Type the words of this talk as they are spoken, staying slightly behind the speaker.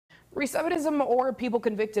Recidivism, or people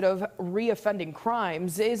convicted of reoffending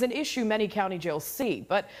crimes, is an issue many county jails see,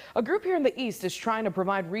 but a group here in the East is trying to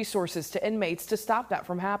provide resources to inmates to stop that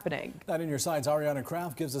from happening. That In Your Side's Ariana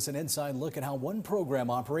Kraft gives us an inside look at how one program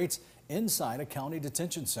operates inside a county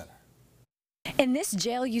detention center. In this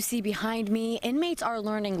jail you see behind me, inmates are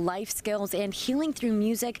learning life skills and healing through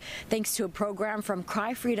music thanks to a program from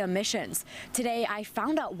Cry Freedom Missions. Today I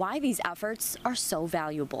found out why these efforts are so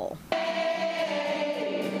valuable.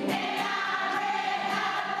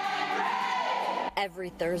 Every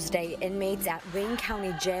Thursday, inmates at Wayne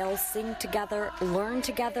County Jail sing together, learn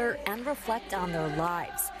together, and reflect on their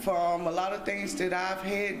lives. From a lot of things that I've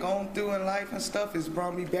had gone through in life and stuff, it's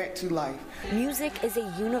brought me back to life. Music is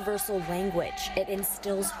a universal language. It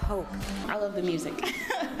instills hope. I love the music.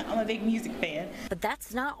 I'm a big music fan. But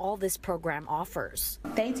that's not all this program offers.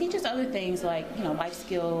 They teach us other things like, life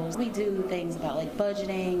skills. We do things about like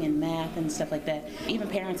budgeting and math and stuff like that, even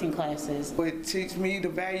parenting classes. It teaches me the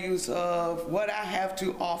values of what I have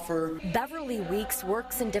to offer. Beverly Weeks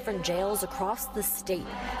works in different jails across the state.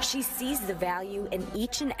 She sees the value in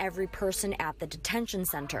each and every person at the detention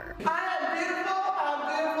center. I am beautiful,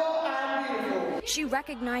 I'm beautiful, I'm beautiful. She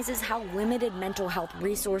recognizes how limited mental health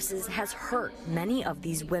resources has hurt many of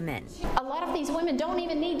these women. A lot of these women don't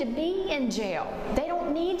even need to be in jail. They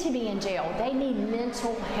don't need to be in jail. They need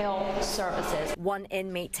mental health services. One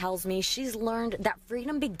inmate tells me she's learned that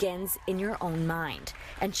freedom begins in your own mind,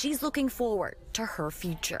 and she's looking forward to her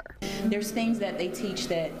future. There's things that they teach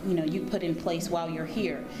that you put in place while you're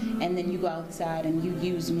here, and then you go outside and you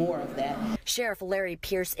use more of that. Sheriff Larry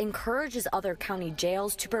Pierce encourages other county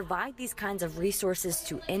jails to provide these kinds of resources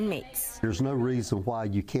to inmates. There's no reason why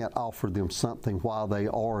you can't offer them something while they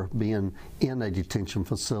are being in a detention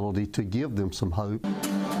facility to give them some hope.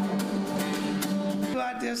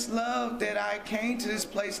 I just love that I came to this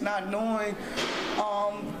place not knowing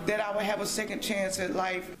that I would have a second chance at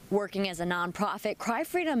life. Working as a nonprofit, Cry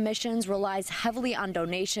Freedom Missions relies heavily on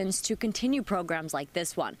donations to continue programs like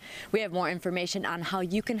this one. We have more information on how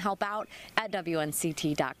you can help out at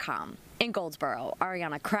WNCT.com. In Goldsboro,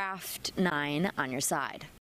 Ariana Kraft, 9 on your side.